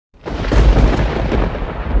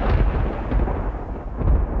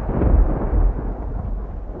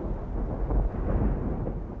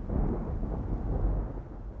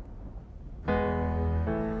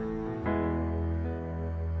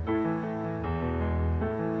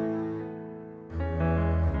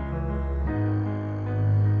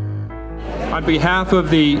On behalf of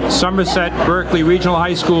the Somerset Berkley Regional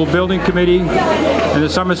High School Building Committee and the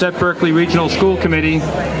Somerset Berkley Regional School Committee,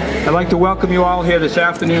 I'd like to welcome you all here this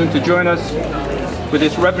afternoon to join us with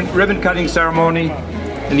this ribbon cutting ceremony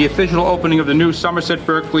and the official opening of the new Somerset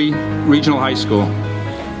Berkley Regional High School.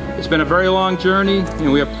 It's been a very long journey,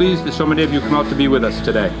 and we are pleased that so many of you come out to be with us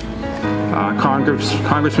today.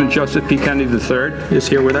 Congressman Joseph P. Kennedy III is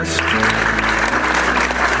here with us.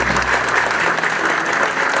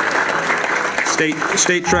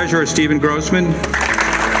 State Treasurer Stephen Grossman.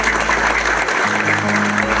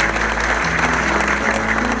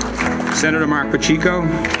 Senator Mark Pacheco.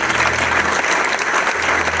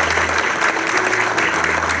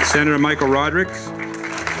 Senator Michael Roderick.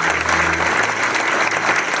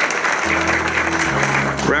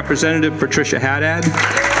 Representative Patricia Haddad.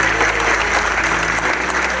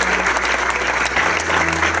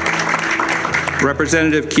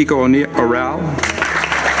 Representative Kiko Oral.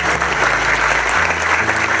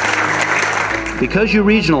 Because you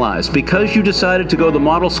regionalized, because you decided to go the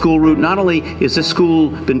model school route, not only is this school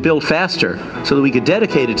been built faster so that we could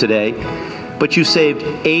dedicate it today, but you saved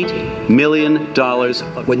 $8 million.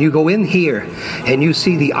 When you go in here and you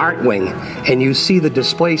see the art wing and you see the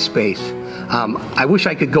display space, I wish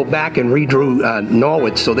I could go back and redraw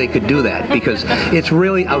Norwood so they could do that, because it's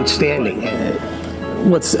really outstanding.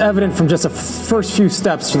 What's evident from just the first few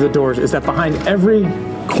steps through the doors is that behind every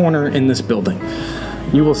corner in this building,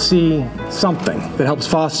 you will see something that helps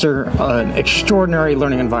foster an extraordinary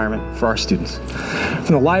learning environment for our students.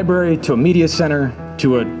 From the library to a media center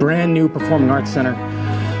to a brand new performing arts center,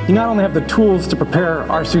 you not only have the tools to prepare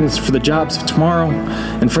our students for the jobs of tomorrow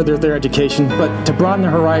and further their education, but to broaden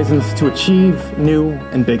their horizons to achieve new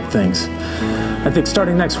and big things. I think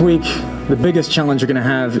starting next week, the biggest challenge you're going to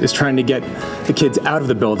have is trying to get the kids out of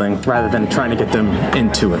the building rather than trying to get them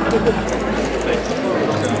into it.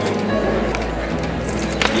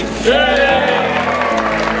 Yeah!